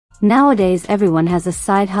Nowadays everyone has a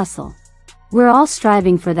side hustle. We're all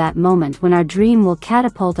striving for that moment when our dream will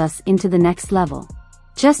catapult us into the next level.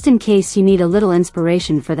 Just in case you need a little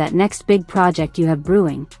inspiration for that next big project you have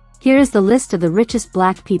brewing, here is the list of the richest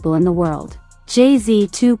black people in the world. Jay-Z,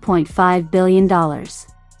 $2.5 billion.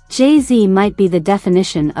 Jay-Z might be the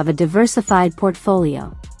definition of a diversified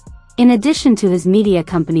portfolio. In addition to his media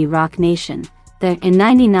company Roc Nation, the In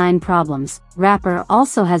 99 Problems rapper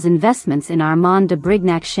also has investments in Armand de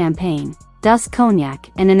Brignac Champagne, Dus Cognac,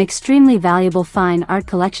 and an extremely valuable fine art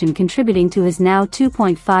collection contributing to his now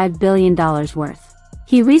 $2.5 billion worth.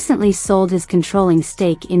 He recently sold his controlling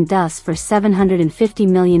stake in Dus for $750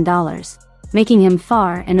 million, making him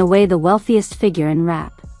far and away the wealthiest figure in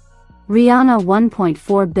rap. Rihanna,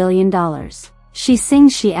 $1.4 billion. She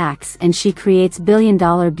sings, she acts, and she creates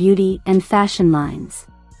billion-dollar beauty and fashion lines.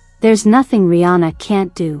 There's nothing Rihanna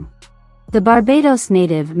can't do. The Barbados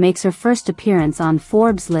native makes her first appearance on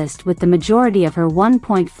Forbes' list with the majority of her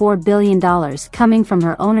 $1.4 billion coming from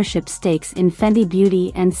her ownership stakes in Fenty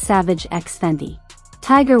Beauty and Savage X Fenty.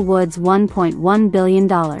 Tiger Woods, $1.1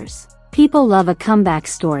 billion. People love a comeback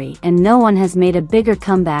story, and no one has made a bigger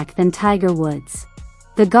comeback than Tiger Woods.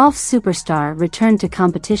 The golf superstar returned to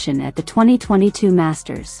competition at the 2022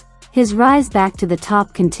 Masters. His rise back to the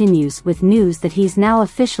top continues with news that he's now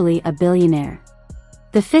officially a billionaire.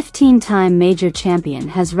 The 15-time major champion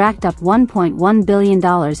has racked up $1.1 billion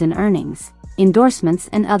in earnings, endorsements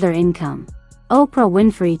and other income. Oprah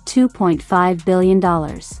Winfrey, $2.5 billion.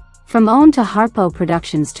 From OWN to Harpo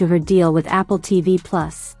Productions to her deal with Apple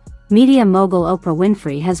TV+, media mogul Oprah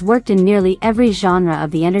Winfrey has worked in nearly every genre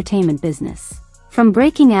of the entertainment business. From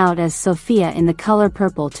breaking out as Sophia in The Color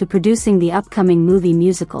Purple to producing the upcoming movie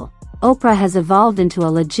musical, Oprah has evolved into a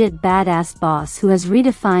legit badass boss who has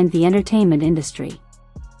redefined the entertainment industry.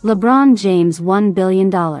 LeBron James, $1 billion.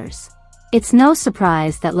 It's no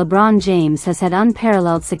surprise that LeBron James has had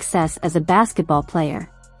unparalleled success as a basketball player,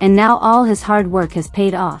 and now all his hard work has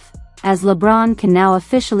paid off, as LeBron can now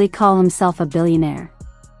officially call himself a billionaire.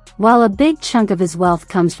 While a big chunk of his wealth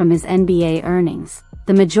comes from his NBA earnings,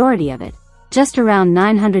 the majority of it, just around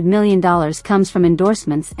 $900 million, comes from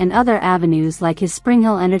endorsements and other avenues like his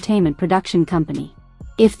SpringHill Entertainment production company.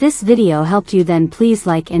 If this video helped you, then please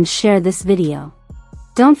like and share this video.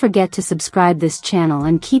 Don't forget to subscribe this channel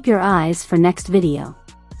and keep your eyes for next video.